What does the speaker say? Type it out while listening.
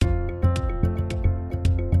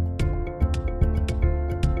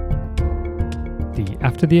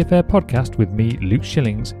After the Affair podcast with me, Luke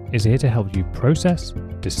Shillings, is here to help you process,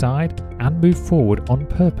 decide, and move forward on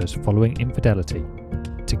purpose following infidelity.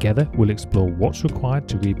 Together, we'll explore what's required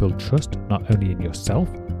to rebuild trust not only in yourself,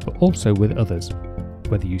 but also with others.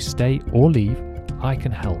 Whether you stay or leave, I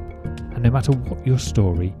can help. And no matter what your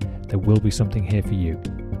story, there will be something here for you.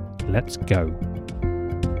 Let's go.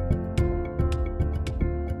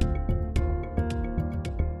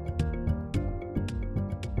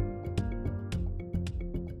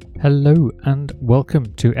 Hello and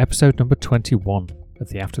welcome to episode number 21 of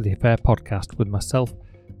the After the Affair podcast with myself,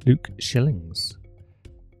 Luke Shillings.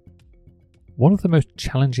 One of the most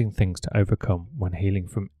challenging things to overcome when healing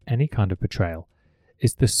from any kind of betrayal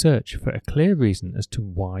is the search for a clear reason as to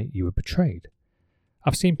why you were betrayed.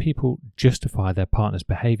 I've seen people justify their partner's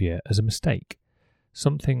behaviour as a mistake,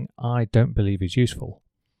 something I don't believe is useful.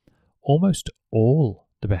 Almost all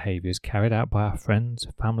the behaviours carried out by our friends,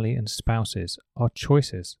 family and spouses are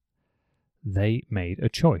choices. They made a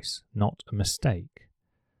choice, not a mistake.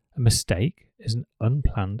 A mistake is an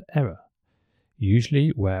unplanned error, usually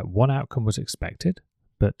where one outcome was expected,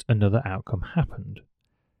 but another outcome happened.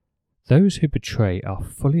 Those who betray are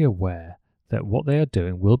fully aware that what they are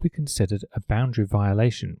doing will be considered a boundary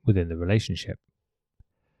violation within the relationship.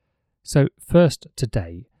 So first,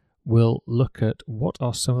 today, we'll look at what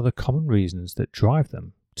are some of the common reasons that drive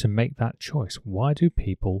them to make that choice. Why do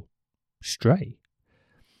people stray?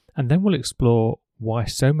 And then we'll explore why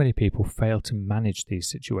so many people fail to manage these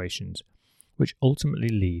situations, which ultimately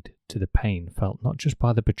lead to the pain felt not just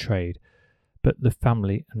by the betrayed, but the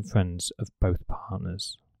family and friends of both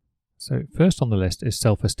partners. So first on the list is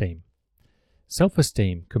self-esteem.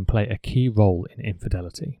 Self-esteem can play a key role in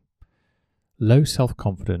infidelity. Low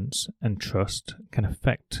self-confidence and trust can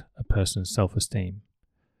affect a person's self-esteem.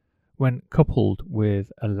 When coupled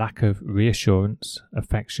with a lack of reassurance,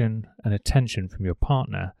 affection, and attention from your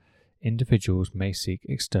partner, individuals may seek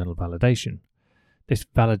external validation. This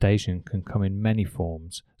validation can come in many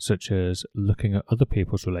forms, such as looking at other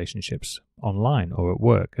people's relationships online or at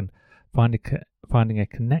work and finding a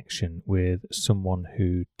connection with someone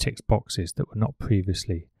who ticks boxes that were not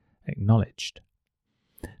previously acknowledged.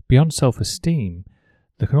 Beyond self-esteem,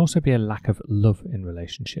 there can also be a lack of love in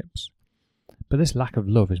relationships. But this lack of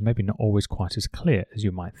love is maybe not always quite as clear as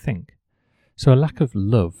you might think. So a lack of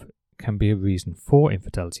love can be a reason for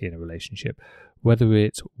infidelity in a relationship, whether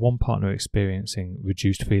it's one partner experiencing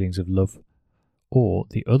reduced feelings of love or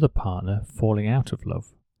the other partner falling out of love.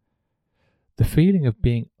 The feeling of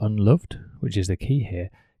being unloved, which is the key here,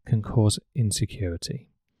 can cause insecurity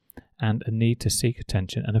and a need to seek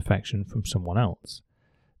attention and affection from someone else.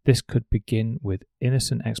 This could begin with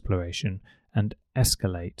innocent exploration and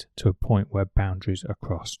escalate to a point where boundaries are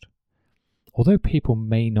crossed. Although people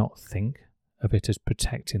may not think of it as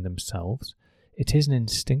protecting themselves, it is an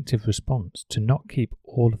instinctive response to not keep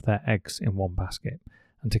all of their eggs in one basket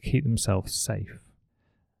and to keep themselves safe.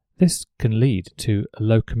 This can lead to a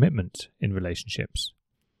low commitment in relationships.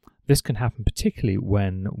 This can happen particularly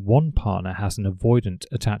when one partner has an avoidant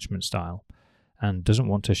attachment style and doesn't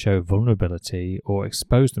want to show vulnerability or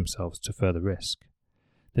expose themselves to further risk.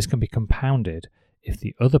 This can be compounded if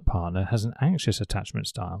the other partner has an anxious attachment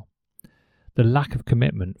style. The lack of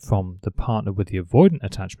commitment from the partner with the avoidant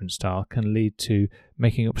attachment style can lead to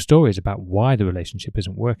making up stories about why the relationship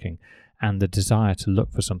isn't working and the desire to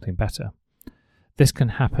look for something better. This can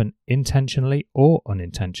happen intentionally or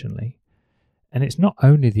unintentionally. And it's not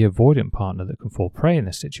only the avoidant partner that can fall prey in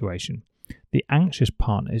this situation. The anxious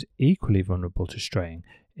partner is equally vulnerable to straying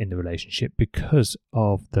in the relationship because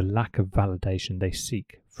of the lack of validation they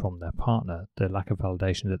seek from their partner, the lack of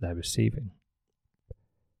validation that they're receiving.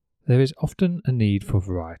 There is often a need for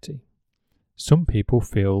variety. Some people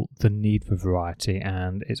feel the need for variety,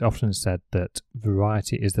 and it's often said that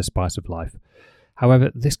variety is the spice of life.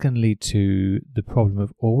 However, this can lead to the problem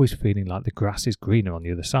of always feeling like the grass is greener on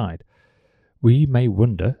the other side. We may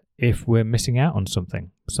wonder if we're missing out on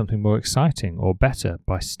something more exciting or better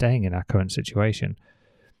by staying in our current situation.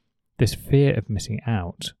 This fear of missing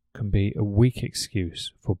out can be a weak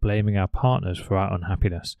excuse for blaming our partners for our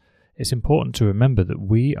unhappiness. It's important to remember that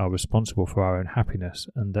we are responsible for our own happiness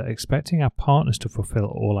and that expecting our partners to fulfill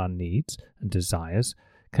all our needs and desires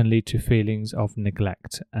can lead to feelings of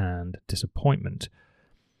neglect and disappointment.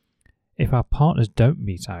 If our partners don't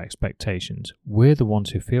meet our expectations, we're the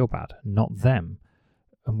ones who feel bad, not them,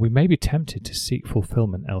 and we may be tempted to seek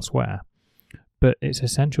fulfillment elsewhere. But it's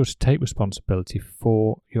essential to take responsibility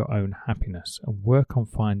for your own happiness and work on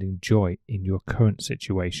finding joy in your current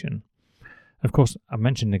situation. Of course, I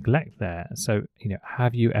mentioned neglect there. So,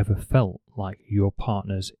 have you ever felt like your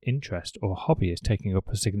partner's interest or hobby is taking up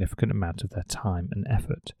a significant amount of their time and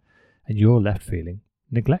effort, and you're left feeling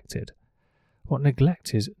neglected? Well,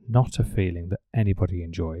 neglect is not a feeling that anybody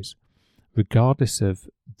enjoys. Regardless of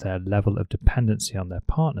their level of dependency on their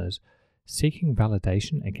partners, seeking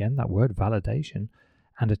validation, again, that word validation,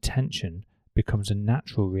 and attention becomes a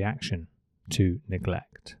natural reaction to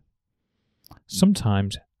neglect.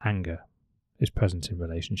 Sometimes anger is present in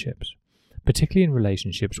relationships, particularly in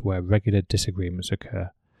relationships where regular disagreements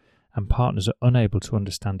occur and partners are unable to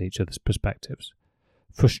understand each other's perspectives.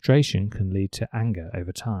 Frustration can lead to anger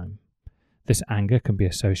over time. This anger can be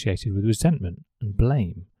associated with resentment and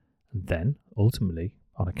blame, and then, ultimately,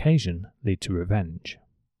 on occasion, lead to revenge.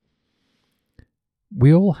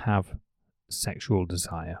 We all have sexual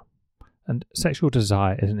desire, and sexual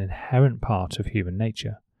desire is an inherent part of human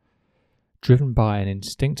nature, driven by an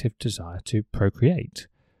instinctive desire to procreate.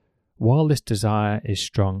 While this desire is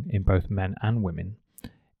strong in both men and women,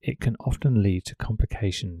 it can often lead to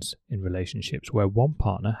complications in relationships where one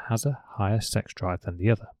partner has a higher sex drive than the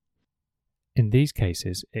other. In these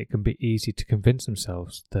cases, it can be easy to convince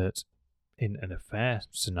themselves that in an affair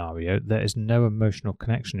scenario, there is no emotional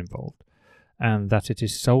connection involved, and that it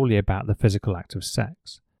is solely about the physical act of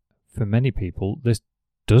sex. For many people, this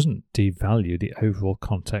doesn't devalue the overall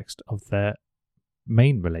context of their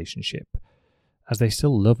main relationship, as they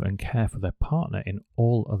still love and care for their partner in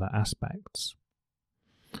all other aspects.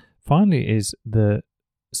 Finally is the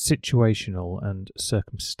situational and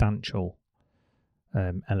circumstantial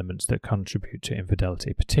elements that contribute to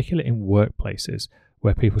infidelity, particularly in workplaces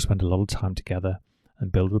where people spend a lot of time together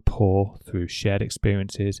and build rapport through shared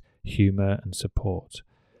experiences, humour and support.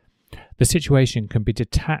 The situation can be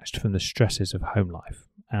detached from the stresses of home life,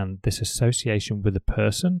 and this association with a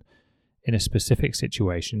person in a specific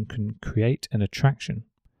situation can create an attraction.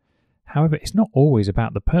 However, it's not always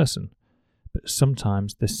about the person, but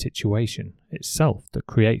sometimes the situation itself that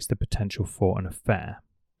creates the potential for an affair.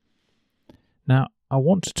 Now, I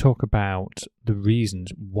want to talk about the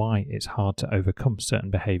reasons why it's hard to overcome certain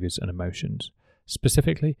behaviours and emotions,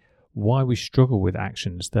 specifically why we struggle with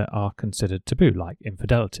actions that are considered taboo, like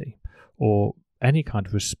infidelity, or any kind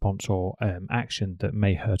of response or action that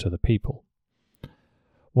may hurt other people.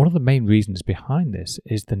 One of the main reasons behind this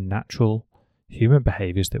is the natural human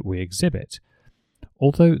behaviours that we exhibit.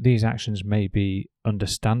 Although these actions may be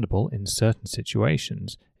understandable in certain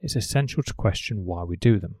situations, it's essential to question why we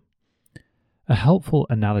do them. A helpful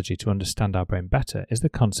analogy to understand our brain better is the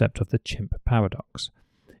concept of the chimp paradox.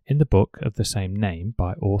 In the book of the same name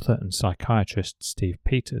by author and psychiatrist Steve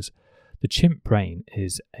Peters, the chimp brain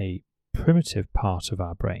is a primitive part of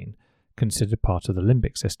our brain, considered part of the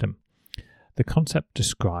limbic system. The concept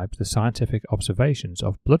describes the scientific observations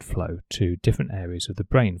of blood flow to different areas of the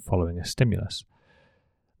brain following a stimulus.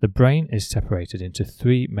 The brain is separated into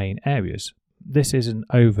three main areas. This is an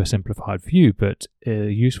oversimplified view, but a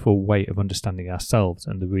useful way of understanding ourselves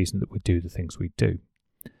and the reason that we do the things we do.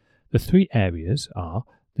 The three areas are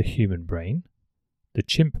the human brain, the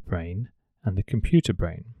chimp brain, and the computer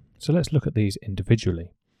brain. So let's look at these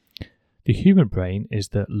individually. The human brain is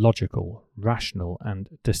the logical, rational,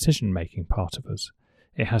 and decision-making part of us.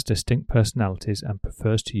 It has distinct personalities and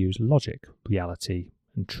prefers to use logic, reality,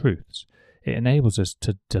 and truths. It enables us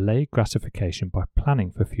to delay gratification by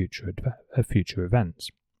planning for future events.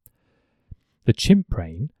 The chimp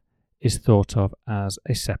brain is thought of as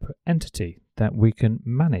a separate entity that we can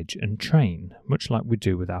manage and train, much like we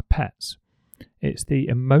do with our pets. It's the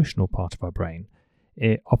emotional part of our brain.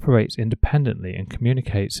 It operates independently and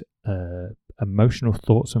communicates emotional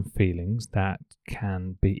thoughts and feelings that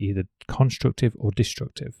can be either constructive or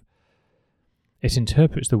destructive. It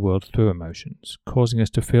interprets the world through emotions, causing us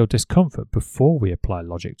to feel discomfort before we apply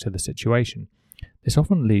logic to the situation. This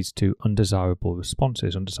often leads to undesirable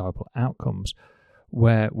responses, undesirable outcomes,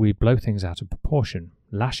 where we blow things out of proportion,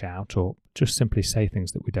 lash out, or just simply say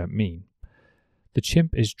things that we don't mean. The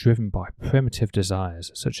chimp is driven by primitive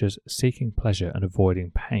desires, such as seeking pleasure and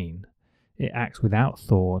avoiding pain. It acts without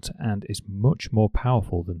thought and is much more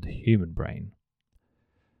powerful than the human brain.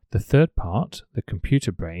 The third part, the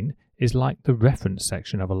computer brain, is like the reference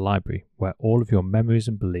section of a library where all of your memories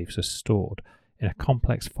and beliefs are stored in a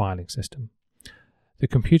complex filing system. The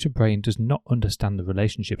computer brain does not understand the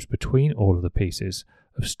relationships between all of the pieces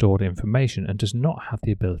of stored information and does not have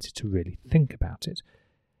the ability to really think about it.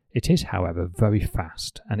 It is, however, very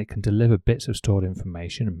fast, and it can deliver bits of stored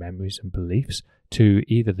information and memories and beliefs to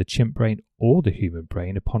either the chimp brain or the human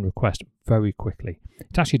brain upon request very quickly.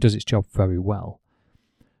 It actually does its job very well.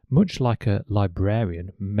 much like a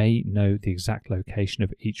librarian may know the exact location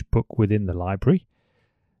of each book within the library,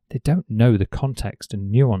 they don't know the context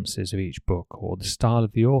and nuances of each book, or the style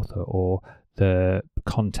of the author, or the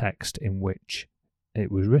context in which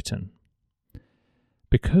it was written.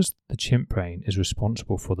 Because the chimp brain is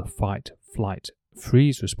responsible for the fight, flight,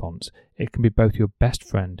 freeze response, it can be both your best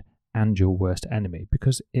friend and your worst enemy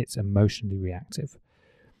because it's emotionally reactive.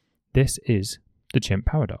 This is the chimp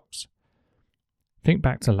paradox. Think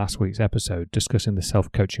back to last week's episode discussing the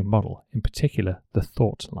self-coaching model, in particular the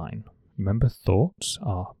thought line. Remember, thoughts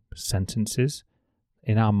are sentences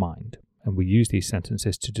in our mind, and we use these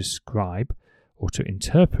sentences to describe or to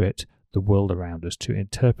interpret the world around us, to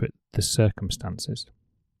interpret the circumstances.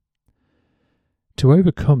 To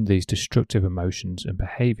overcome these destructive emotions and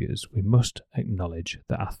behaviours, we must acknowledge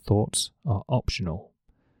that our thoughts are optional.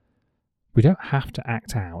 We don't have to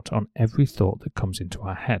act out on every thought that comes into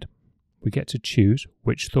our head. We get to choose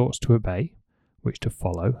which thoughts to obey, which to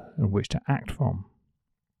follow, and which to act from.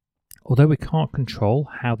 Although we can't control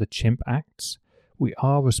how the chimp acts, we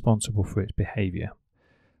are responsible for its behaviour.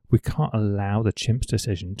 We can't allow the chimp's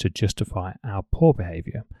decision to justify our poor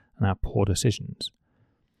behaviour and our poor decisions.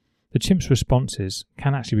 The chimp's responses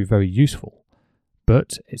can actually be very useful,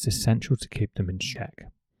 but it's essential to keep them in check.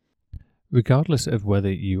 Regardless of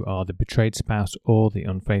whether you are the betrayed spouse or the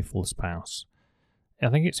unfaithful spouse, I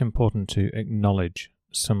think it's important to acknowledge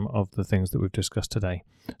some of the things that we've discussed today,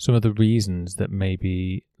 some of the reasons that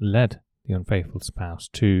maybe led the unfaithful spouse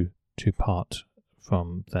to part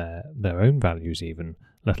from their own values even,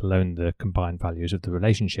 let alone the combined values of the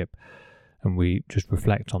relationship. And we just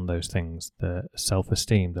reflect on those things, the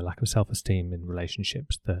self-esteem, the lack of self-esteem in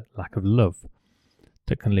relationships, the lack of love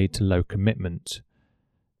that can lead to low commitment,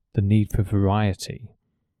 the need for variety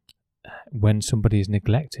when somebody is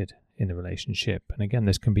neglected in a relationship. And again,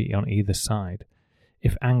 this can be on either side.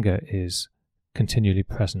 If anger is continually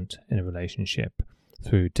present in a relationship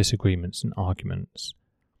through disagreements and arguments,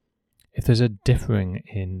 if there's a differing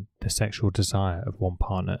in the sexual desire of one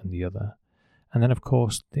partner and the other, and then of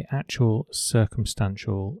course the actual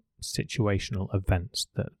circumstantial situational events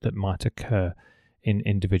that might occur in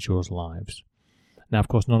individuals' lives. Now of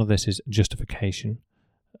course none of this is justification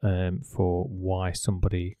for why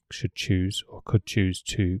somebody should choose or could choose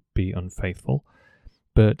to be unfaithful,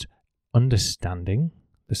 but understanding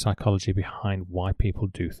the psychology behind why people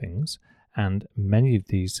do things, and many of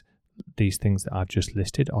these things that I've just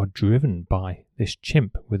listed are driven by this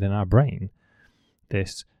chimp within our brain,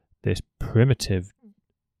 this primitive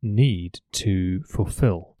need to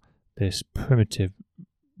fulfill, this primitive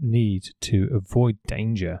need to avoid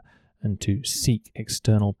danger and to seek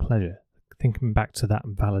external pleasure. Thinking back to that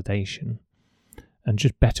validation and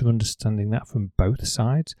just better understanding that from both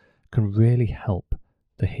sides can really help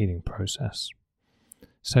the healing process.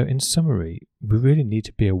 So in summary, we really need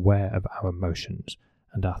to be aware of our emotions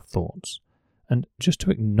and our thoughts, and just to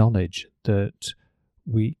acknowledge that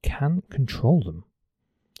we can control them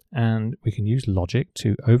and we can use logic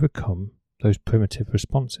to overcome those primitive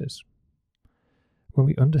responses. When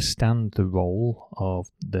we understand the role of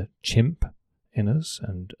the chimp in us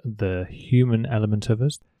and the human element of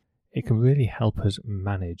us, it can really help us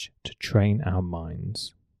manage to train our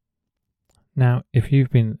minds. Now, if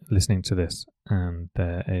you've been listening to this and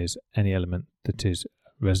there is any element that is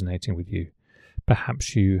resonating with you,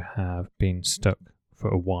 perhaps you have been stuck for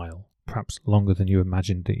a while, perhaps longer than you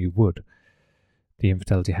imagined that you would. The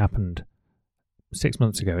infidelity happened 6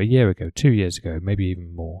 months ago, a year ago, 2 years ago, maybe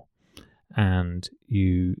even more, and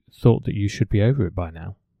you thought that you should be over it by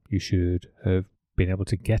now. You should have been able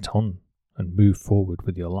to get on and move forward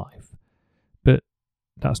with your life. But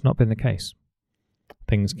that's not been the case.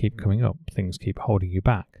 Things keep coming up, things keep holding you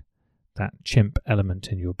back. That chimp element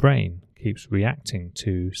in your brain keeps reacting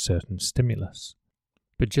to certain stimulus.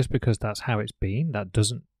 But just because that's how it's been, that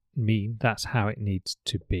doesn't mean that's how it needs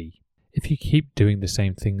to be. If you keep doing the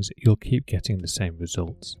same things, you'll keep getting the same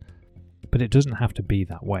results. But it doesn't have to be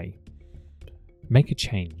that way. Make a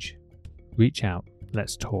change. Reach out.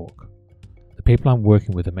 Let's talk. The people I'm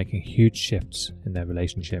working with are making huge shifts in their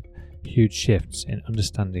relationship, huge shifts in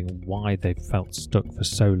understanding why they've felt stuck for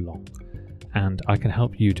so long, and I can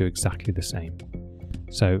help you do exactly the same.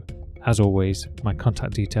 So, as always, my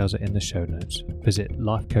contact details are in the show notes. Visit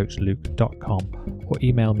lifecoachluke.com or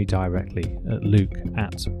email me directly at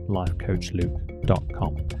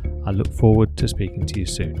luke@lifecoachluke.com. I look forward to speaking to you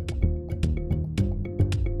soon.